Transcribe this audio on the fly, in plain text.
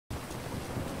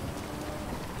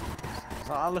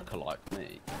I look alike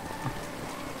me.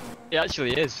 He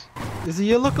actually is. Is he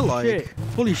your lookalike? Shit.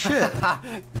 Holy shit!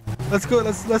 Let's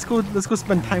go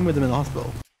spend time with him in the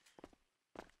hospital.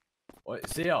 Wait,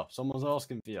 see ya. Someone's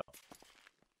asking for you.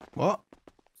 What?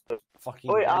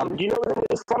 Fucking. Wait, do you know where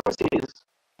this pharmacy is?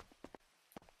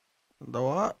 The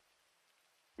what?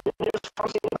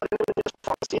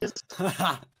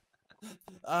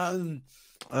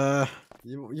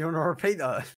 You wanna repeat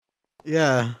that?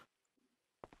 Yeah.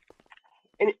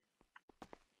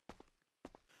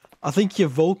 I think your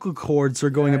vocal cords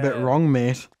are going a bit wrong,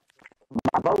 mate.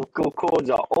 My vocal cords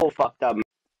are all fucked up.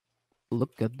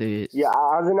 Look at this. Yeah,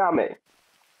 how's it now, mate?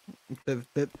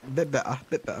 Bit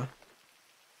better.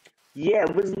 Yeah,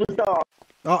 what's the...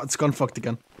 Oh, it's gone fucked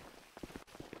again.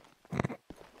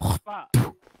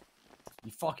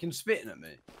 You fucking spitting at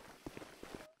me?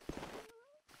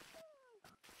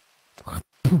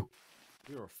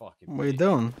 You're a fucking. What are you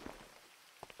doing?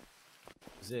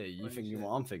 Z, you thinking what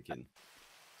I'm thinking?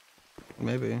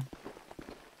 Maybe.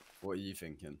 What are you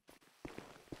thinking?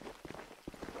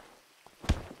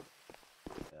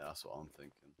 Yeah, that's what I'm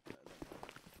thinking.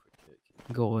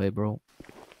 Yeah, Go away, bro.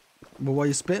 Well, what are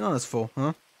you spitting on us for,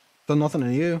 huh? Done nothing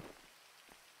to you.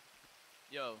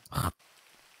 Yo.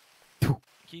 Can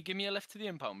you give me a lift to the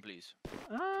impound, please?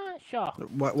 Sure.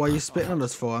 What are you spitting on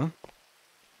us for, huh?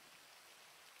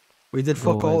 We did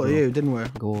fuck all of you, didn't we?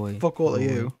 Go away. Fuck all of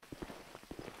you.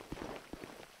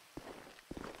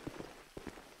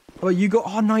 Oh, you go.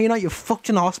 Oh, no, you're not. You're fucked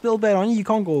in the hospital bed, aren't you? You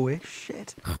can't go away.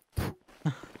 Shit.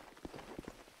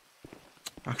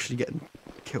 Actually getting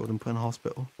killed and put in a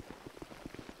hospital.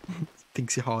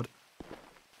 Thinks you're hard.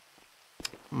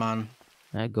 Man.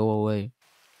 Go away.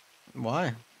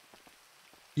 Why?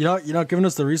 You're not giving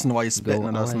us the reason why you're spitting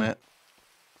on us, mate.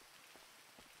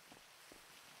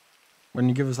 When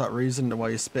you give us that reason why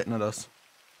you're spitting at us.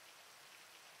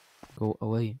 Go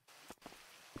away.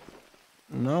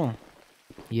 No.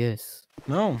 Yes.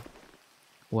 No.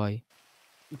 Why?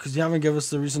 Because you haven't given us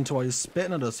the reason to why you're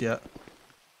spitting at us yet.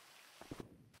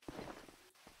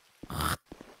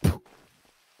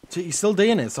 So you're still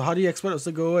doing it, so how do you expect us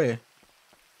to go away?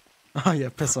 Oh yeah,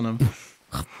 piss on him.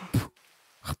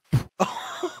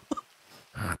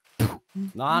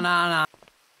 Nah. Nah,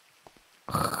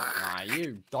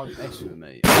 you don't mess with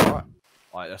me.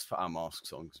 Alright, let's put our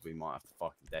masks on because we might have to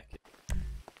fucking deck it.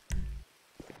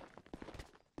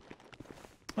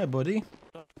 Hi, buddy.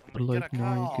 Like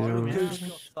my girl.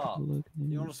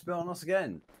 You want to spit on us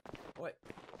again? Wait.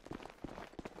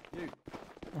 You.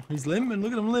 Oh, he's limping.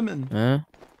 Look at him limping. Huh?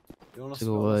 You want to Go spit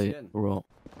on us away, again? bro.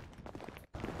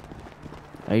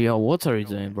 Hey, yo, what are you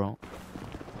doing, bro?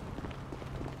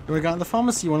 You wanna go to the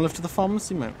pharmacy? You wanna lift to the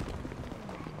pharmacy, mate?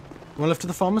 You wanna lift to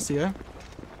the pharmacy, yeah?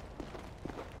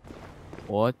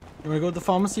 What? You wanna go to the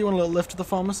pharmacy? You want a little lift to the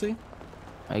pharmacy?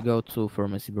 I go to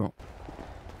pharmacy, bro.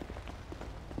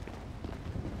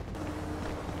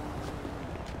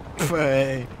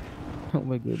 Hey. Oh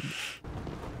my goodness.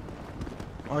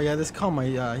 Oh yeah, this car might,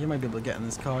 you might be able to get in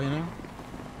this car, you know?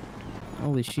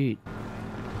 Holy shit.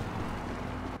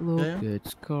 Look at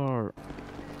this car.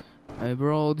 Hey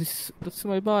bro, that's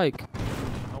my bike.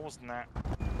 No, wasn't that.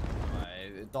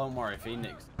 Don't worry,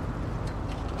 Phoenix.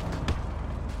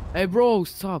 Hey bro,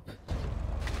 stop.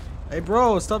 Hey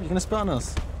bro, stop, you're gonna spit on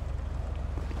us.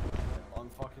 I'm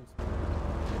fucking.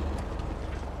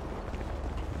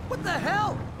 What the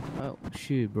hell? Oh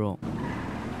shit, bro.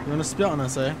 You wanna spit on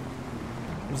us, eh?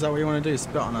 Is that what you wanna do?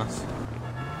 Spit on us?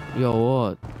 Yo,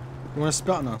 what? You wanna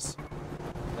spit on us?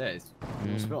 Yeah, you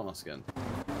want to spit on us again?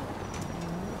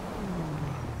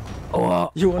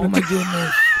 Oh, you wanna my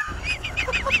goodness.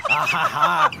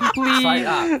 Please. Say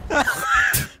that.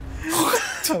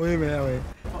 Wait a minute, wait.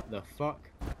 What the fuck?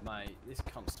 Mate, this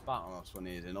cunt spat on us when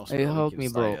he was in hospital. Hey, help me,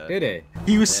 bro. Did it?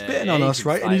 He was spitting on us,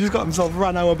 right? And he just got himself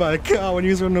run over by a car when he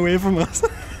was running away from us.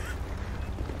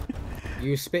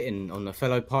 You were spitting on the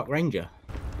fellow park ranger.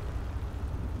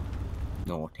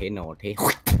 Naughty.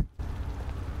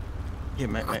 Here,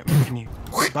 mate, can you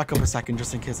back up a second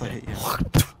just in case I hit you?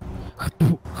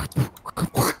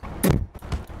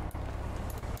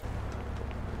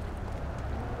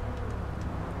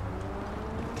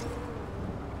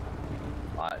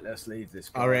 Alright, let's leave this.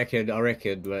 I reckon.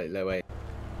 Wait.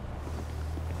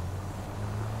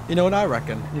 You know what I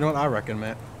reckon?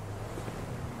 Mate?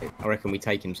 I reckon we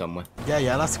take him somewhere.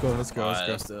 Yeah, let's go. Let's do it.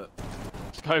 Let's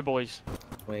go, boys.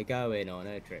 We're going on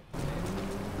a trip.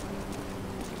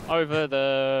 Over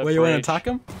the Where you want to attack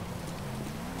him?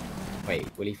 Wait,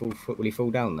 will he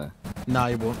fall down there? Nah,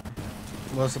 he won't.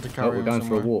 We'll just have to carry we're him going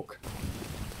somewhere. for a walk.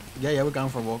 Yeah, we're going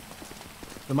for a walk.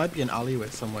 There might be an alleyway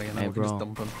somewhere, you know, Hey, we can just bro.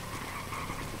 dump him.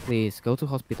 Please, go to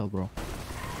hospital, bro.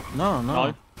 No, no.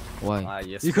 No. Why?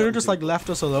 Yes, You could have just like left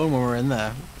us alone when we were in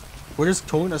there. We're just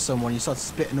talking to someone. You start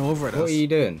spitting over at us. What are you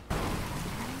doing?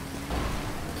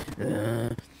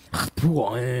 You're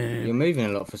moving a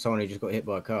lot for someone who just got hit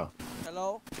by a car.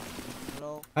 Hello?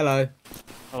 Hello? Hello.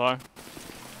 Hello.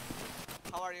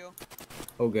 How are you?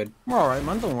 All good. We're alright,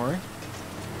 man. Don't worry. Yeah,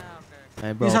 okay.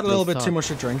 Hey, bro, He's had a little please bit too stop. much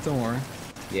to drink. Don't worry.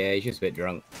 Yeah, he's just a bit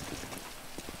drunk.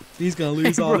 He's gonna Hey,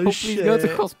 lose all bro, his please shit. go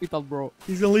to hospital, bro.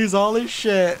 He's gonna lose all his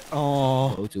shit.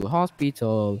 Oh, Go to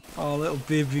hospital. oh, little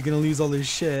bib, you're gonna lose all his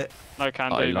shit. No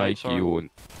can do, mate. Sorry.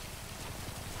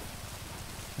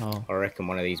 Oh, I reckon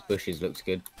one of these bushes looks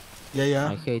good. Yeah, yeah.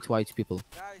 I hate white people.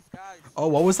 Guys. Oh,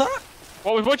 what was that?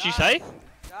 What did you say?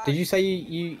 Did you say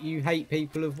you hate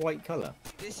people of white colour?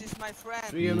 This is my friend.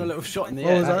 Should we give him a little shot in the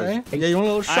What air? was that, eh? Yeah, you want a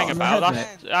little shot Hang in the about, head,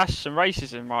 mate? that's some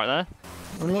racism right there.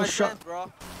 Want a little shot?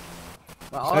 bro.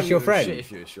 Well, That's your friend? Shit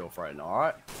if it's your friend,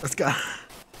 alright? Let's go.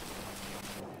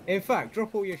 In fact,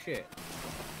 drop all your shit.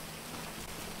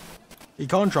 He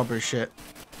can't drop his shit.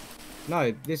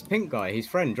 No, this pink guy, his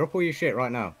friend, drop all your shit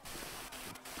right now.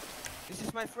 This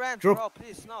is my friend, Drop- bro.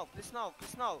 Please, no.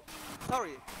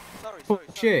 Sorry.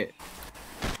 Shit.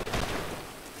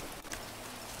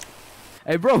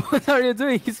 Hey, bro, what are you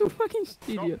doing? He's a fucking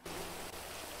idiot.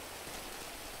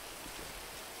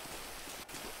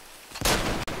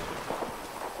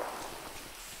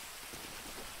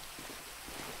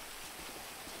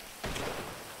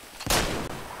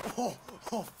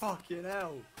 Oh, fucking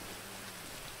hell.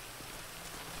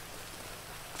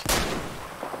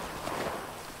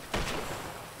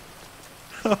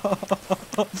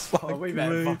 Oh, we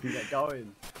better fucking get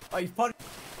going. Oh, he's punching.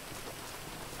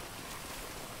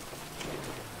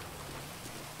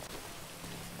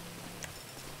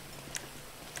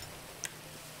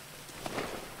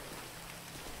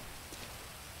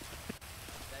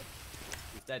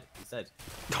 He's dead.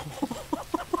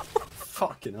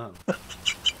 Fucking hell.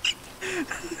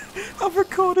 I've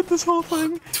recorded this whole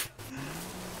thing.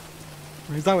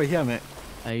 Is that what here, mate?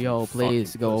 Hey, yo,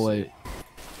 please go away.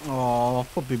 Oh,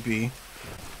 poor BB.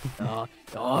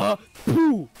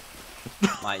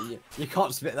 Mate, you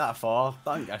can't spit that far.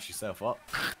 Don't gas yourself up.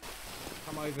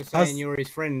 Come over saying you're his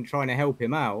friend trying to help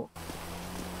him out.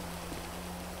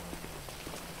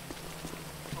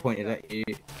 Pointed at you.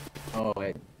 Oh,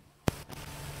 wait.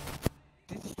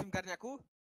 Ty jesteś w tym garniaku?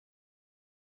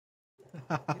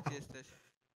 Gdzie ty jesteś?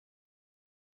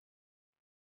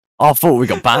 I thought we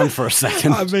got banned for a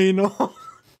second. I mean, oh.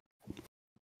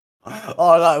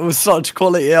 Oh, that was such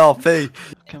quality RP.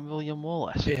 Can William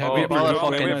Wallace? Oh,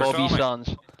 Motherfucking Bobby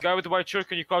Sons. Guy with the white shirt,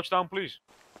 can you crouch down, please?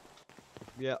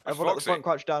 Yeah, everyone at the front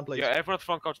crouch down, please. Yeah, everyone at the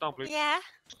front crouch down, please. Yeah.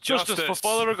 Justice for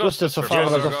Father Augustus. Justice for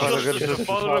Father Augustus. Justice for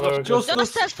Father Augustus.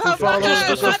 Justice for Father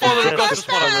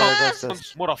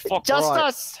Augustus. Motherfucker.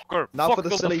 Justice! Now for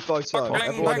the silly photo.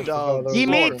 Everyone down. You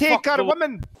may take our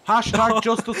women. Hashtag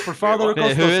justice for Father Okay,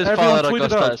 Augustus. who is Everyone Father tweet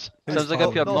it Augustus? out. Sounds like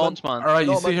a pure nonce, man. Alright,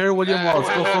 you see here, William Wallace.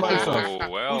 Go fuck yourself.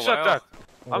 Who said that?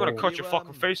 I'm gonna cut your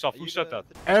fucking face off. Who said that?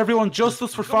 Everyone,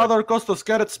 justice for Father Augustus.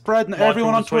 Get it spread and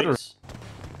everyone on Twitter.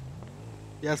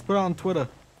 Yes, put it on Twitter.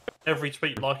 Every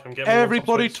tweet like and get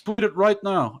Everybody tweet it right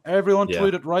now. Everyone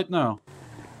tweet it right now.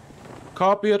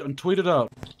 Copy it and tweet it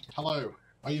out. Hello,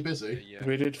 are you busy?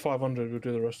 We did 500, we'll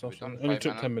do the rest after. It only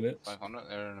took 10 minutes. 500,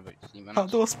 they're in about 3 minutes. How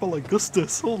do I spell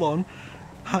Augustus? Hold on.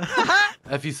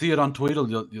 If you see it on Twitter,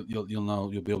 you'll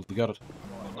know, you'll be able to get it.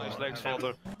 Nice legs,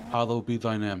 Father. Hallowed be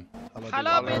thy name.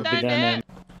 Hello, be thy name.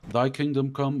 Thy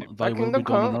kingdom come, thy will be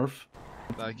done on earth.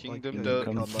 Thy kingdom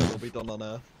come, thy will be done on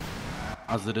earth.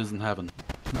 As it is in heaven.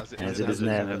 As it is in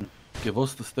heaven. Give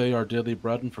us this day our daily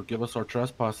bread, and forgive us our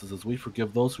trespasses, as we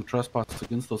forgive those who trespass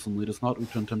against us, and lead us not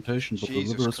into temptation, but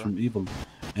deliver us from evil.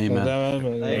 Amen.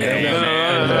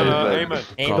 Amen.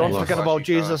 Don't forget about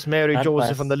Jesus, Mary,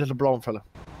 Joseph, and the little brown fella.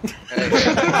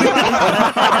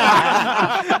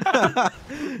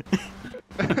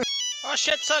 Oh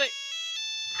shit, sorry.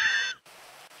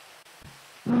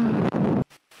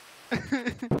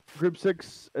 Group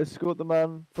 6, escort the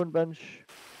man, front bench,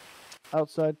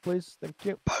 outside, please. Thank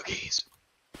you. Bogies.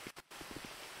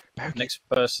 Next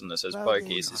person that says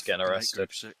bogies is getting arrested.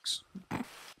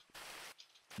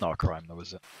 Not a crime though,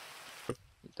 is it?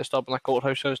 Disturbing that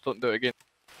courthouse house, don't do it again.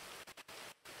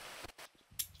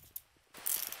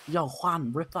 Yo,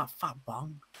 Juan, rip that fat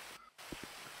bong.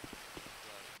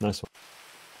 Nice one.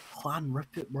 Juan,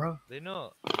 rip it, bro. They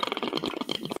not.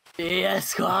 Yes,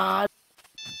 squad.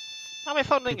 How am I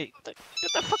phoning it? Get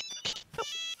the fuck.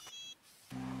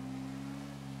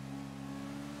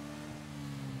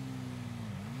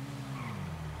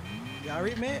 You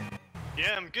alright, mate?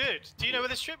 Yeah, I'm good. Do you know where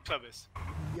the strip club is?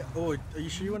 Yeah. Oh, are you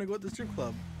sure you want to go to the strip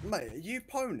club? Mate, are you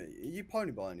pony? Are you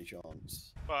pony by any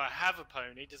chance? Well, I have a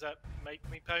pony. Does that make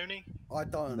me pony? I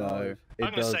don't No, know. it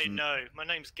I'm gonna say doesn't. no. My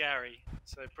name's Gary,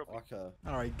 so probably. Okay.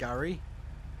 All right, Gary.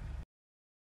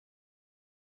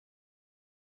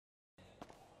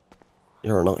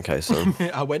 You're a nutcase, son.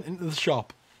 I went into the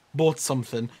shop, bought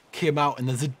something, came out, and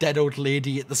there's a dead old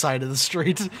lady at the side of the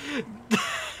street.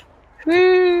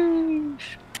 Kind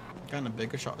of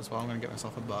bigger shot as well. I'm gonna get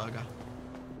myself a burger.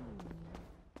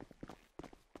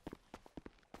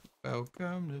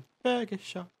 Welcome to the burger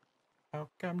shop.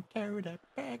 Welcome to the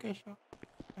burger shop.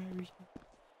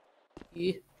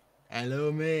 Yeah.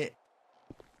 Hello, mate.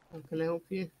 How can I help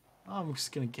you? I'm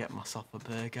just gonna get myself a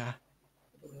burger.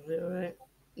 Alright.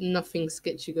 Nothing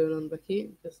sketchy going on,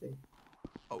 Becky. Just say.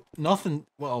 Oh, nothing.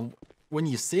 Well, when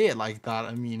you say it like that,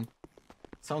 I mean,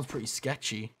 it sounds pretty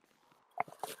sketchy.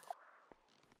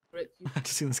 I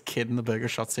just seen this kid in the burger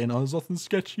shop saying, "Oh, there's nothing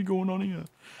sketchy going on here."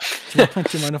 Do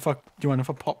you mind if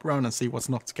I pop around and see what's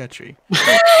not sketchy?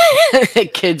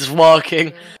 Kids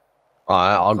walking.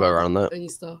 Alright, I'll go around that. Any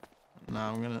stuff. No,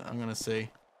 I'm gonna see.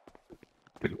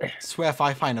 I swear, if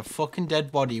I find a fucking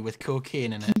dead body with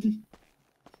cocaine in it,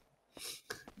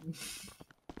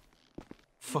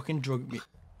 fucking drug me.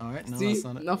 All right, no, See, that's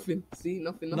not it. nothing. See,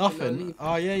 nothing. Nothing.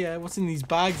 Oh yeah. What's in these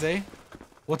bags, eh?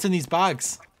 What's in these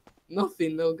bags?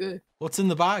 Nothing. No good. What's in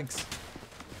the bags?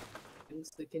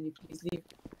 So can you please leave?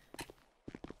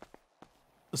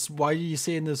 Why are you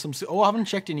saying there's some? Oh, I haven't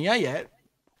checked in here yet.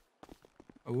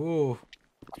 Oh.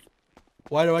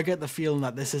 Why do I get the feeling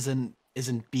that this isn't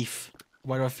beef?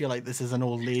 Why do I feel like this is an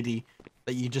old lady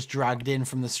that you just dragged in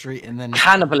from the street and then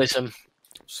cannibalism?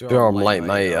 Sure, I'm late,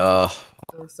 mate. I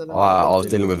was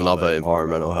dealing with another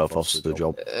environmental health officer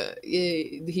job. Yeah,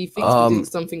 he thinks we're doing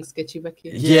something sketchy back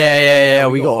here. Yeah.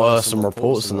 We got some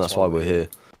reports, and that's why we're here.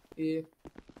 Yeah.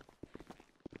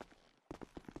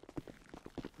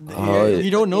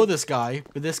 You don't know this guy,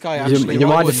 but this guy actually. You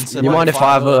mind if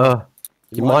I have a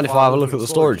look at the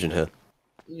storage in here?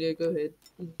 Yeah, go ahead.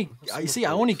 You see,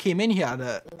 I only came in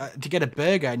here to get a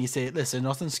burger, and you say, "Listen,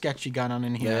 nothing sketchy going on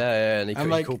in here." Yeah, and he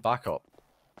like, called back up.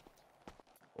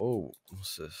 Oh,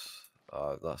 what's this?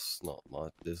 That's not my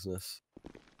business.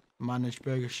 Managed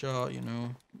burger shop, you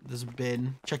know. There's a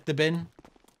bin. Check the bin.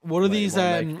 What are these?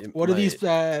 What are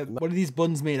these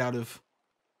buns made out of?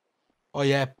 Oh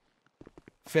yeah,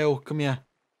 Phil, come here.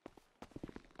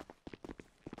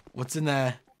 What's in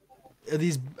there? Are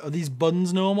these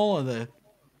buns normal or the?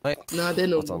 Nah, they're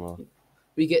normal.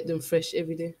 We get them fresh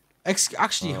every day.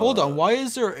 Actually, hold on. Why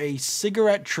is there a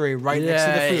cigarette tray right next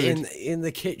to the food? in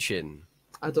the kitchen.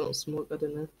 I don't smoke. I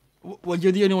don't know. Well,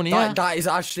 you're the only one here. That is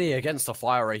actually against the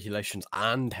fire regulations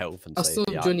and health and safety.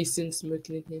 I saw Johnny Sin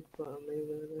smoking in here, but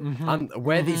and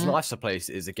where these knives are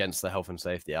placed is against the Health and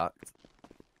Safety Act.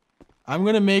 I'm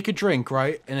gonna make a drink,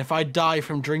 right? And if I die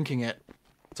from drinking it,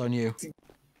 it's on you.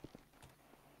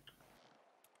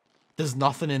 There's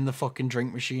nothing in the fucking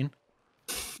drink machine.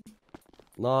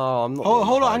 No, I'm not. Oh,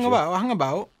 hold on, hang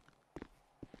about.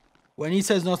 When he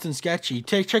says nothing sketchy,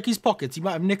 check his pockets. He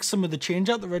might have nicked some of the change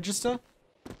out the register.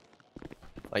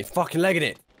 Are you fucking legging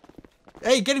it?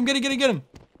 Hey, get him!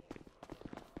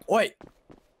 Wait!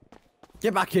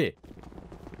 Get back here!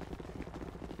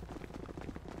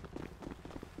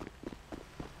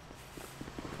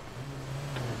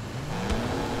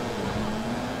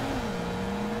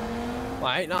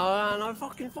 Wait, no,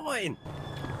 fucking fine.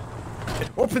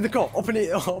 Open the car,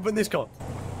 open this car.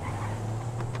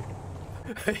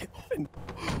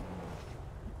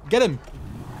 Get him!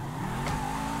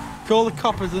 Call the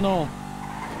coppers and all.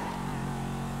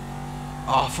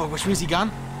 Oh fuck, which way's he gone?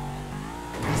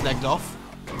 He's legged off.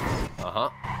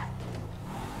 Oh,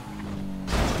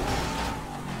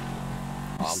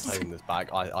 I'm taking this bag.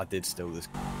 I did steal this.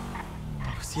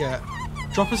 Yeah.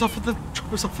 Drop us off at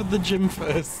the gym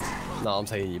first. No, I'm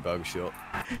taking your burger shot.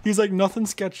 He's like, nothing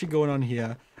sketchy going on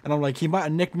here. And I'm like, he might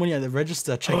have nicked money at the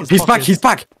register. Check his pockets. He's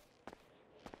back!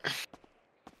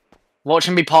 Watch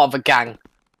him be part of a gang.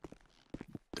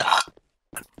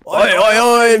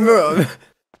 Oi, bro.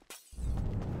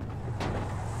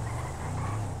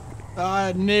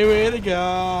 I knew it to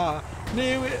go.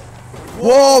 Knew it.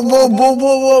 Whoa.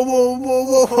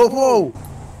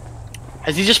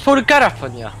 Has he just pulled a gun up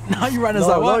on you? No, you ran as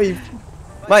that way.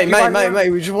 Mate,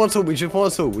 we just want to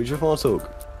talk.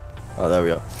 Oh, there we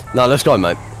go. No, let's go,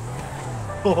 mate.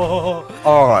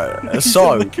 Alright,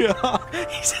 so...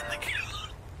 He's in